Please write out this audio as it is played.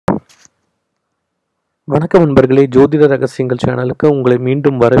வணக்கம் நண்பர்களே, ஜோதிட ரகசியங்கள் சேனலுக்கு உங்களை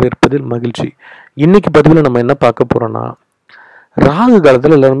மீண்டும் வரவேற்பதில் மகிழ்ச்சி. இன்னைக்கு பதிவில் நம்ம என்ன பார்க்க போறோம்னா, ராகு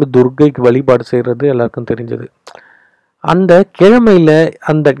காலத்தில் எல்லாருமே துர்க்கைக்கு வழிபாடு செய்கிறது எல்லாருக்கும் தெரிஞ்சது. அந்த கிழமையில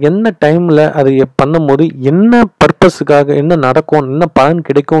அந்த என்ன டைம்ல அதை பண்ணும்போது என்ன பர்பஸுக்காக என்ன நடக்கும், என்ன பலன்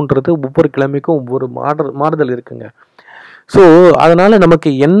கிடைக்கும்ன்றது ஒவ்வொரு கிழமைக்கும் ஒவ்வொரு மாறுதல் இருக்குங்க. ஸோ அதனால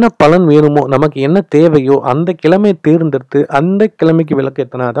நமக்கு என்ன பலன் வேணுமோ, நமக்கு என்ன தேவையோ அந்த கிழமையை தேர்ந்தெடுத்து அந்த கிழமைக்கு விளக்கு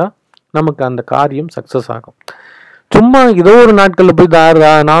ஏற்றினாதான் நமக்கு அந்த காரியம் சக்ஸஸ் ஆகும். சும்மா ஏதோ ஒரு நாட்களில் போய்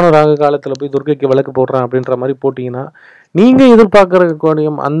நானும் ராகு காலத்தில் போய் துர்க்கைக்கு விளக்கு போடுறேன் அப்படின்ற மாதிரி போட்டிங்கன்னா, நீங்கள் எதிர்பார்க்குற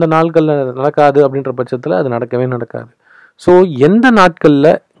காரியம் அந்த நாட்களில் நடக்காது. அப்படின்ற பட்சத்தில் அது நடக்கவே நடக்காது. ஸோ எந்த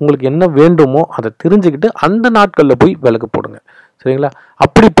நாட்களில் உங்களுக்கு என்ன வேண்டுமோ அதை தெரிஞ்சுக்கிட்டு அந்த நாட்களில் போய் விளக்கு போடுங்க. சரிங்களா?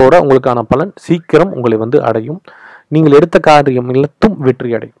 அப்படி போட உங்களுக்கான பலன் சீக்கிரம் உங்களை அடையும். நீங்கள் எடுத்த காரியம் எல்லாத்தும் வெற்றி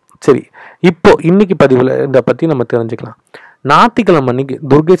அடையும். சரி, இப்போ இன்னைக்கு பதிவில் இதை பற்றி நம்ம தெரிஞ்சுக்கலாம். ஞாயிற்றுக்கிழமை அன்னைக்கு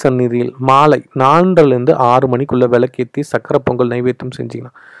துர்கை சந்நிதியில் மாலை 4:00 to 6 மணிக்குள்ள விளக்கேற்றி சக்கரை பொங்கல் நைவேத்தியம்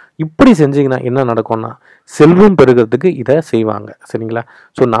செஞ்சீங்கன்னா, இப்படி செஞ்சீங்கன்னா என்ன நடக்கும்னா, செல்வம் பெருகிறதுக்கு இதை செய்வாங்க. சரிங்களா?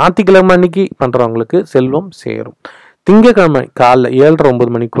 ஸோ ஞாயிற்றுக்கிழமை அன்னைக்கு பண்றவங்களுக்கு செல்வம் சேரும். திங்கக்கிழமை காலைல 7:30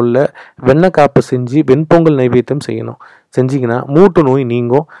 9 மணிக்குள்ள வெண்ணெய் காப்பு செஞ்சு வெண்பொங்கல் நைவேத்தியம் செய்யணும். செஞ்சீங்கன்னா மூட்டு நோய்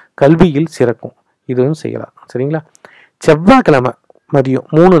நீங்கும், கல்வியில் சிறக்கும். இதுவும் செய்யலாம். சரிங்களா? செவ்வாய்க்கிழமை மதியம்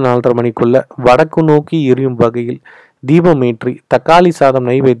 3 4:30 மணிக்குள்ள வடக்கு நோக்கி எரியும் வகையில் தீபம் ஏற்றி தக்காளி சாதம்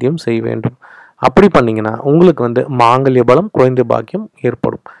நைவேத்தியம் செய்ய வேண்டும். அப்படி பண்ணீங்கன்னா உங்களுக்கு மாங்கல்ய பலம், குழந்தை பாக்கியம்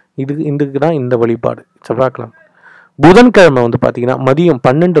ஏற்படும். இதுக்கு தான் இந்த வழிபாடு செவ்வாய்க்கிழமை. புதன்கிழமை பார்த்தீங்கன்னா மதியம்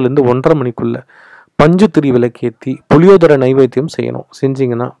 12 to 1:30 மணிக்குள்ள பஞ்சுத்திரி விளக்கேற்றி புளியோதரை நைவேத்தியம் செய்யணும்.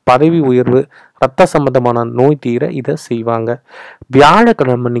 செஞ்சீங்கன்னா பதவி உயர்வு, ரத்த சம்பந்தமான நோய் தீர இதை செய்வாங்க.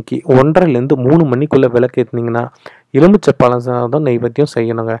 வியாழக்கிழமை அன்னைக்கு 1:30 to 3 மணிக்குள்ள விளக்கேற்றினீங்கன்னா எலுமிச்சை பழசாதம் நைவேத்தியம்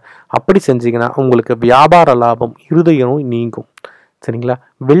செய்யணுங்க. அப்படி செஞ்சீங்கன்னா உங்களுக்கு வியாபார லாபம், இருதய நோய் நீங்கும். சரிங்களா?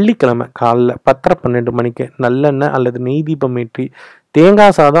 வெள்ளிக்கிழமை காலைல 10:30 12 மணிக்கு நல்லெண்ணெய் அல்லது நெய் தீபம் ஏற்றி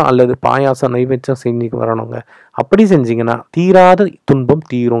தேங்காய் சாதம் அல்லது பாயாசம் நைவேத்தியம் செஞ்சு வரணுங்க. அப்படி செஞ்சீங்கன்னா தீராத துன்பம்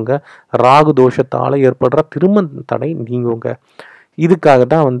தீருங்க. ராகு தோஷத்தால் ஏற்படுற திருமண தடை நீங்குங்க. இதுக்காக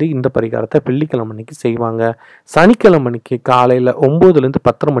தான் இந்த பரிகாரத்தை வெள்ளிக்கிழமை அன்னைக்கு செய்வாங்க. சனிக்கிழமை அன்னைக்கு காலையில் 9 to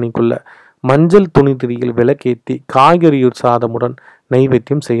 10 மணிக்குள்ள மஞ்சள் துணி திரியில் விளக்கேற்றி காய்கறி சாதமுடன்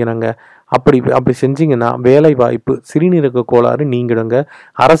நைவேத்தியம் செய்யணுங்க. அப்படி செஞ்சீங்கன்னா வேலை வாய்ப்பு, சிறுநீரக கோளாறு நீங்கிடுங்க.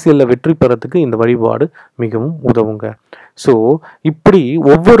 அரசியலில் வெற்றி பெறத்துக்கு இந்த வழிபாடு மிகவும் உதவுங்க. ஸோ இப்படி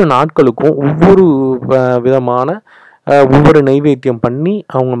ஒவ்வொரு நாட்களுக்கும் ஒவ்வொரு விதமான ஒவ்வொரு நைவேத்தியம் பண்ணி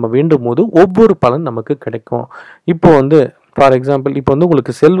நம்ம வேண்டும் போது ஒவ்வொரு பலன் நமக்கு கிடைக்கும். இப்போ ஃபார் எக்ஸாம்பிள் இப்போ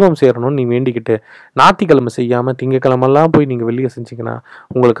உங்களுக்கு செல்வம் சேரணும்னு நீ வேண்டிக்கிட்டு ஞாயிற்றுக்கிழமை செய்யாமல் திங்கக்கிழமெல்லாம் போய் நீங்கள் வெளியே செஞ்சீங்கன்னா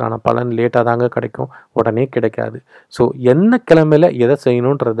உங்களுக்கான பலன் லேட்டாக தாங்க கிடைக்கும், உடனே கிடைக்காது. ஸோ என்ன கிழமையில எதை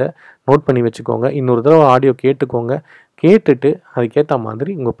செய்யணுன்றதை நோட் பண்ணி வச்சுக்கோங்க. இன்னொரு தடவை ஆடியோ கேட்டுக்கோங்க. கேட்டுட்டு அதுக்கேற்ற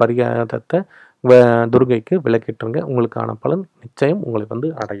மாதிரி உங்கள் பரிகாரத்தை துர்கைக்கு விளக்கிட்டுருங்க. உங்களுக்கான பலன் நிச்சயம்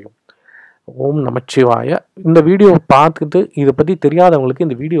உங்களை அடையும். ஓம் நமச்சிவாய. இந்த வீடியோ பார்த்துட்டு இதை பற்றி தெரியாதவங்களுக்கு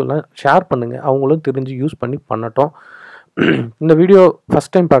இந்த வீடியோலாம் ஷேர் பண்ணுங்கள். அவங்களும் தெரிஞ்சு யூஸ் பண்ணி பண்ணட்டும். இந்த வீடியோ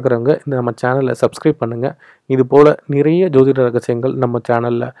ஃபஸ்ட் டைம் பார்க்குறவங்க நம்ம சேனலை சப்ஸ்கிரைப் பண்ணுங்கள். இது போல் நிறைய ஜோதிட ரகசியங்கள் நம்ம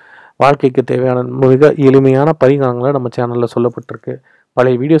சேனலில் வாழ்க்கைக்கு தேவையான மிக எளிமையான பரிகாரங்களை நம்ம சேனலில் சொல்லப்பட்டிருக்கு.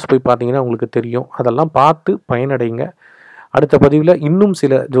 பழைய வீடியோஸ் போய் பார்த்தீங்கன்னா உங்களுக்கு தெரியும். அதெல்லாம் பார்த்து பயனடைங்க. அடுத்த பதிவில் இன்னும்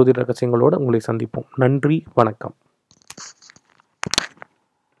சில ஜோதிட ரகசியங்களோடு உங்களை சந்திப்போம். நன்றி, வணக்கம்.